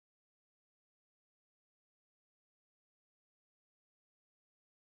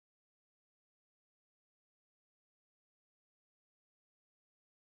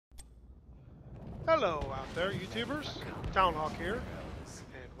Hello out there, YouTubers. Talonhawk here,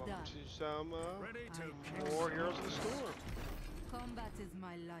 and welcome to some more Heroes of the Storm. Combat is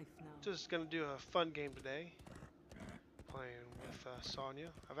my life now. Just gonna do a fun game today, playing with Sonya.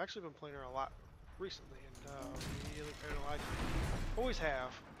 I've actually been playing her a lot recently, and really kind of like her. Always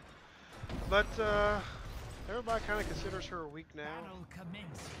have, but everybody kind of considers her weak now Battle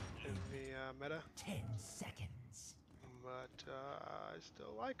commencing in the meta. 10 seconds. But I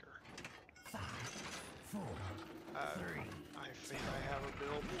still like her. 5, 4, 3. I think I have a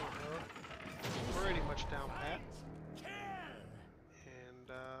build for her pretty much down pat.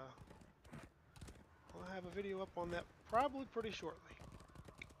 And I'll have a video up on that probably pretty shortly.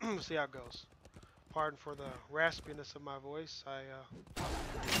 See how it goes. Pardon for the raspiness of my voice. I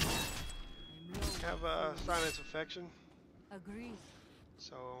have a sinus infection. Agree.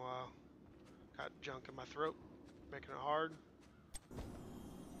 So got junk in my throat, making it hard.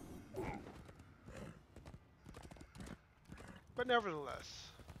 But nevertheless,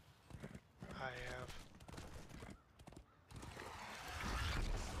 I have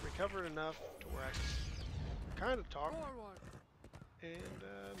recovered enough to where I can kind of talk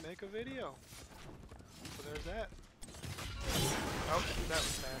and make a video. So there's that. Oh, that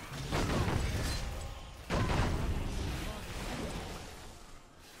was bad.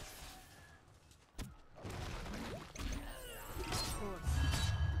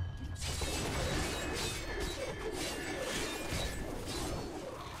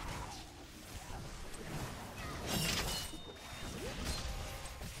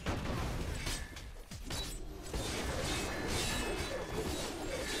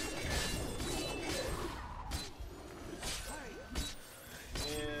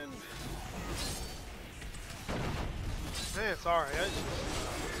 Man, it's alright.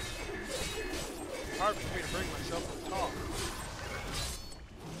 It's hard for me to bring myself to talk.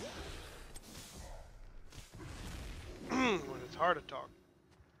 When it's hard to talk.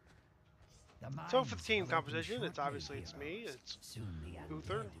 So for the team composition, it's obviously me, it's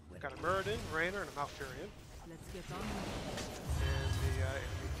Uther, got a Muradin, Raynor, and a Malfurion. Let's get on. And the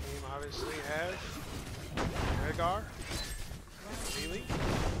enemy team obviously has Rhaegar, Melee.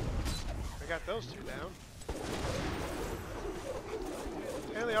 I got those two down.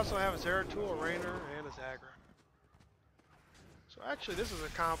 And they also have a Zeratul, a Raynor, and a Zagra. So actually this is a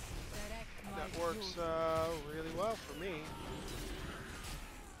comp that works really well for me.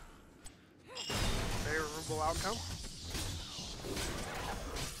 Favorable outcome.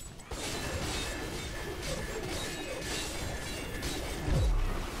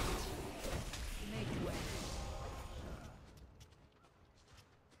 Make way.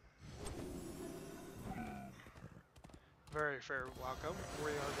 Very favorable outcome.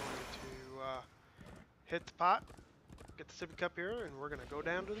 We are going to hit the pot, get the sippy cup here, and we're going to go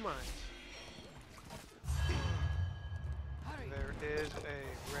down to the mines. There is a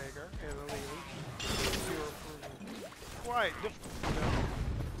Rhaegar and a Lily. Quite difficult to know.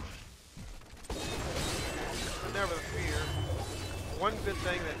 But never the fear. One good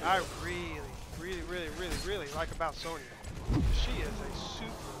thing that I really like about Sonya, she is a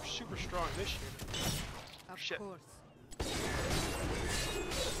super strong initiator. Of Shit. course.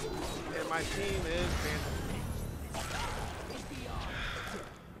 And my team is Bandit.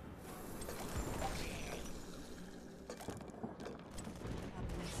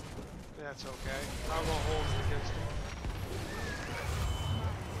 That's okay. I won't hold it against him.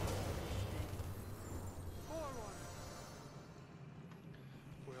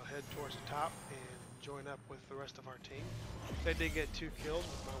 We'll head towards the top and join up with the rest of our team. They did get 2 kills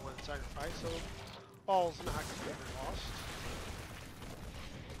with my 1 sacrifice, so all's not completely lost.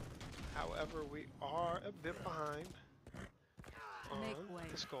 However, we are a bit behind on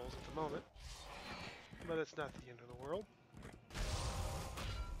the skulls at the moment, but it's not the end of the world.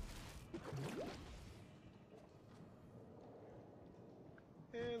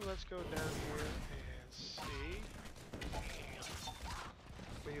 And let's go down here and see.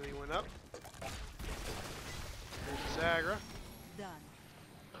 Melee went up. There's Zagra. Done.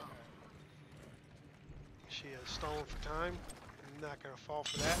 She is stolen for time. I'm not going to fall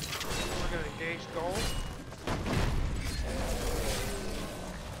for that. We're going to engage gold.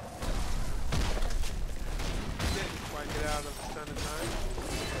 Didn't quite get out of the stun in time.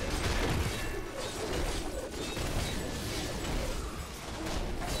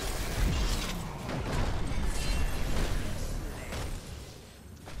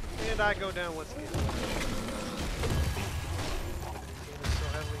 And I go down once again. Team is so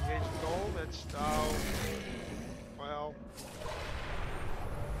heavily engaged in gold. That's well,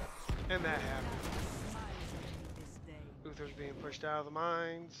 and that happened. Uther's being pushed out of the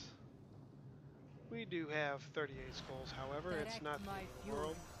mines. We do have 38 skulls, however, it's Direct not the my end of the fury.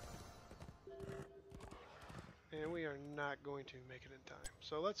 world. And we are not going to make it in time.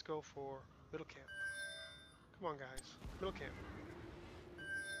 So let's go for middle camp. Come on, guys. Middle camp.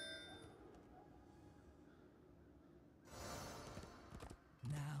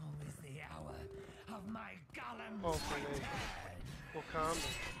 Now is the hour of my golem's Hopefully they return. will come and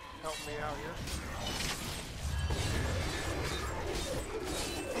help me out here.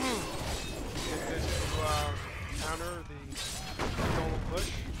 Get this to counter the golem push.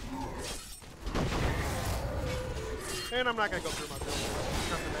 And I'm not going to go through my build.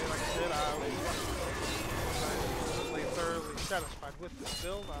 Not today, like I said. I was thoroughly satisfied with this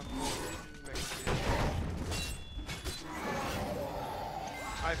build. I'm going to make it.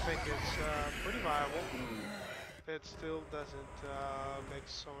 I think it's pretty viable. It still doesn't make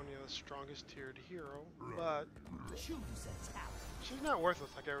Sonya the strongest tiered hero, but Choose a talent. she's not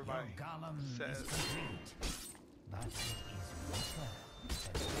worthless like everybody Your golem says. is complete, but it is weaker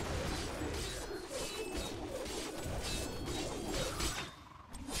than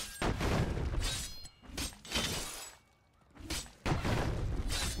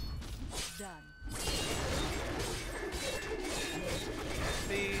Done.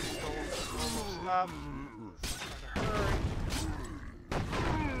 Speed, almost up. Gotta hurry.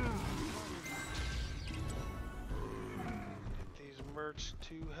 Get these mercs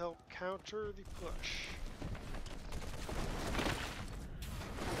to help counter the push.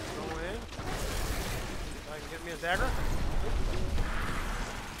 Go in. If I can get me a dagger.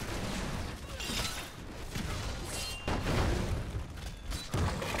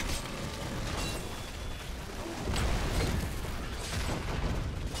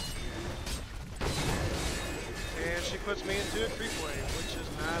 And she puts me into a creep wave, which is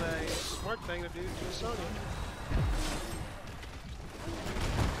not a smart thing to do to Sonya.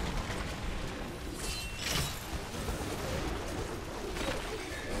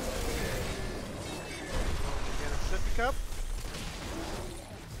 Get a sippy cup.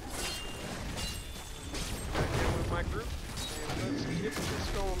 Back in with my group. And let's get this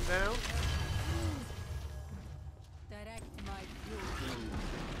going down. Direct my fury.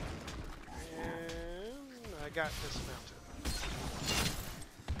 And I got dismounted.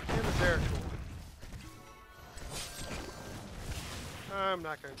 And the territory. I'm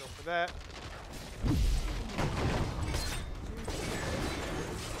not going to go for that.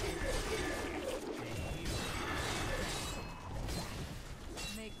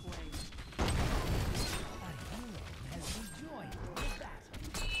 Make way. a hero has rejoined the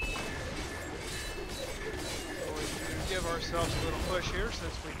battle. Going to give ourselves a little push here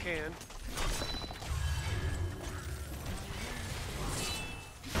since we can.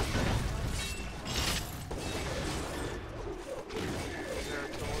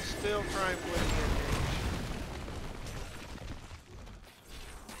 Zeratul still trying to win the engage.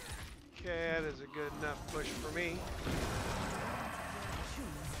 Okay, that is a good enough push for me.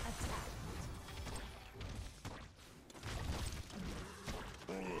 Choose a talent.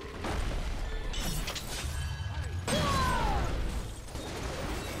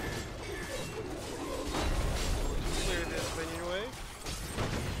 Clear this minion wave.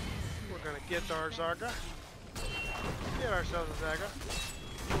 We're gonna get our Zarga. Get ourselves a Zaga.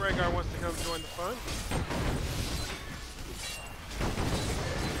 Rhaegar wants to come join the fun.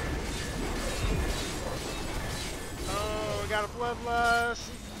 Oh, we got a bloodlust.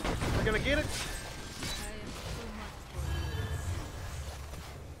 We're gonna get it. I am too much for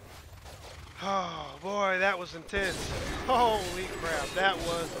you. Oh boy, that was intense. Holy crap, that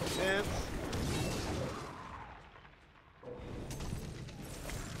was intense.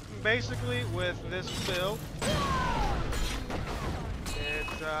 Basically, with this build,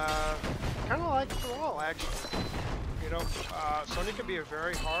 it's kind of like Thrall, actually. You know, Sonya can be a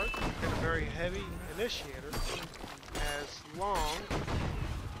very hard and a very heavy initiator as long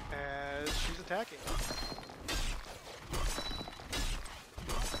as she's attacking.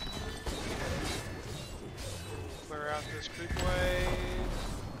 Clear out this creep wave,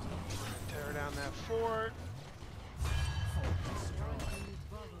 tear down that fort.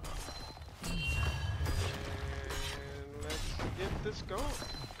 And let's get this going.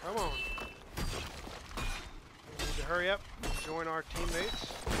 Come on. We need to hurry up and join our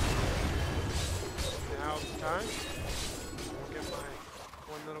teammates. Now's the time. I'll get my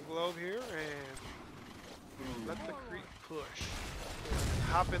one little globe here and let the creep push.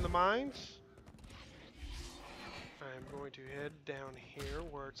 Hop in the mines. I'm going to head down here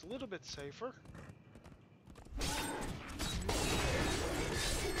where it's a little bit safer.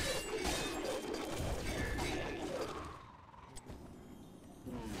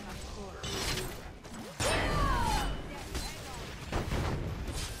 Of course.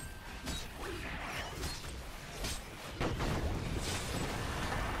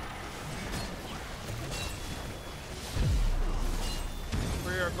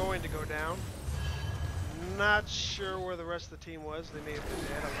 down. Not sure where the rest of the team was. They may have been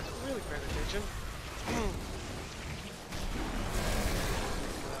dead. I wasn't really paying attention.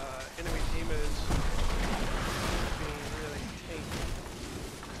 Enemy team is being really taken.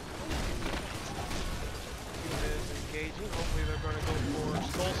 Team is engaging. Hopefully they're going to go for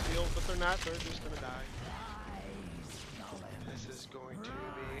Skull Steel, but they're not. They're just going to die. This is going to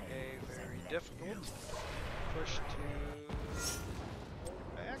be a very difficult push to hold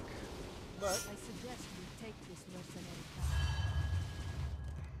back, but I suggest we take this lesson at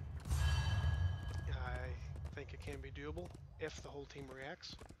a time. I think it can be doable if the whole team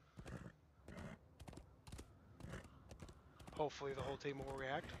reacts. Hopefully the whole team will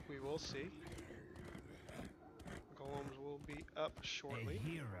react. We will see. Golems will be up shortly. A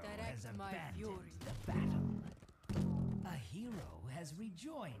hero has Direct my abandoned fury. the battle. A hero has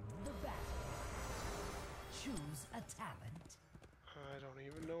rejoined the battle. Choose a talent. I don't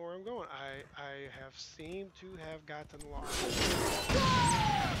even know where I'm going. I have seemed to have gotten lost.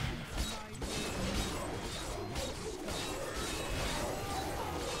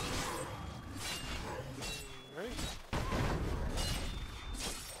 Ready?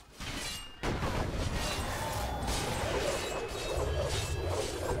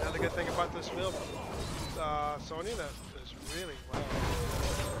 Another good thing about this build, Sonya, that is really well.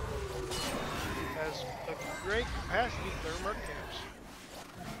 Has a great capacity for merc camps.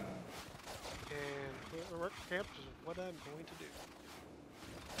 And merc camps is what I'm going to do.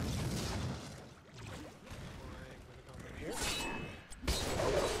 I'm going to go in here. Get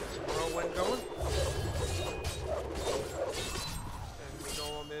some whirlwind going. And the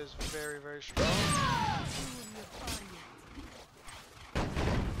golem is very, very strong.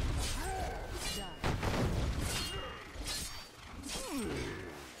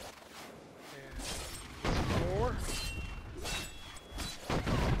 More.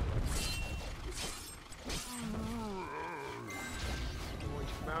 Going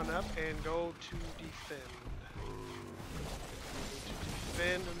to mount up and go to defend. Going to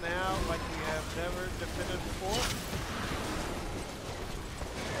defend now like we have never defended before.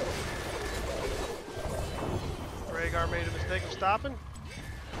 Rhaegar made a mistake of stopping.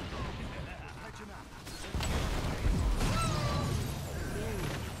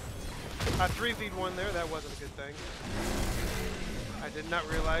 I 3v1 there, that wasn't a good thing. I did not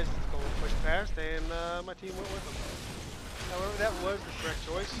realize that the golem pushed past and my team went with him. However, that was the correct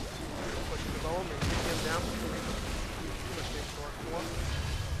choice. Push the golem and get him down before he too much damage for him.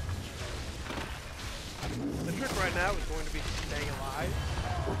 The trick right now is going to be to stay alive.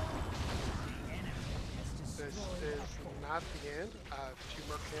 This is not the end. The 2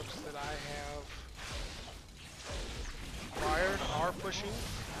 merc camps that I have acquired are pushing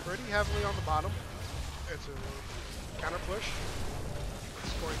pretty heavily on the bottom. It's a counter push.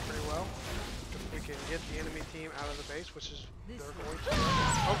 It's scoring pretty well. If we can get the enemy team out of the base, which is they're going to.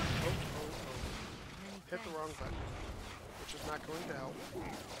 Oh. Hit the wrong button, which is not going to help.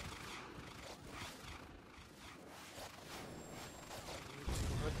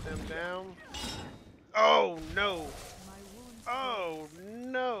 Put them down. Oh no! Oh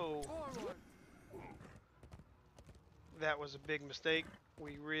no! That was a big mistake.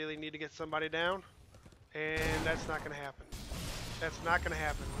 We really need to get somebody down, and that's not going to happen. That's not going to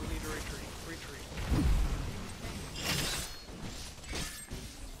happen. We need to retreat. Retreat.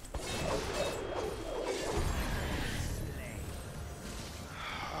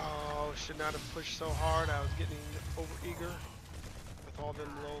 Oh, should not have pushed so hard. I was getting overeager with all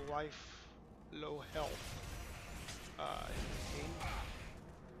them low life, low health.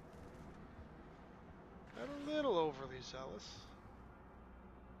 Got a little overly zealous.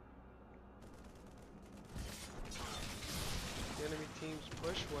 The enemy team's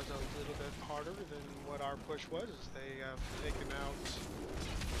push was a little bit harder than what our push was, as they have taken out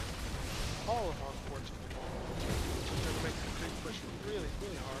all of our forts from the wall. Which is going to make the big push really,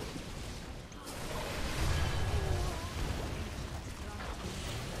 really hard.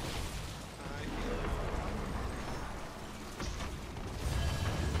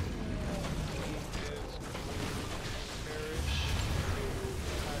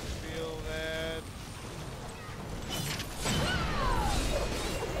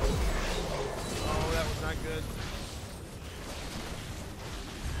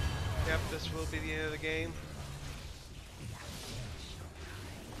 This will be the end of the game.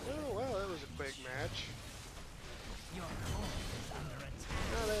 Oh, well, that was a quick match.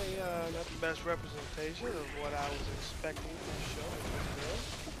 Not the best representation of what I was expecting from the show.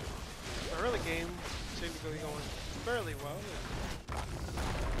 The early game seemed to be going fairly well.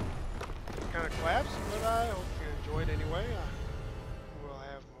 Kind of collapsed, but I hope you enjoyed anyway. We'll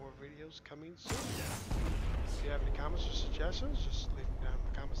have more videos. videos coming soon. If you have any comments or suggestions, just leave them down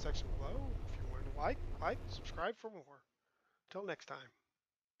in the comment section below. If you're willing to like, subscribe for more. Until next time,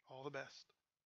 all the best.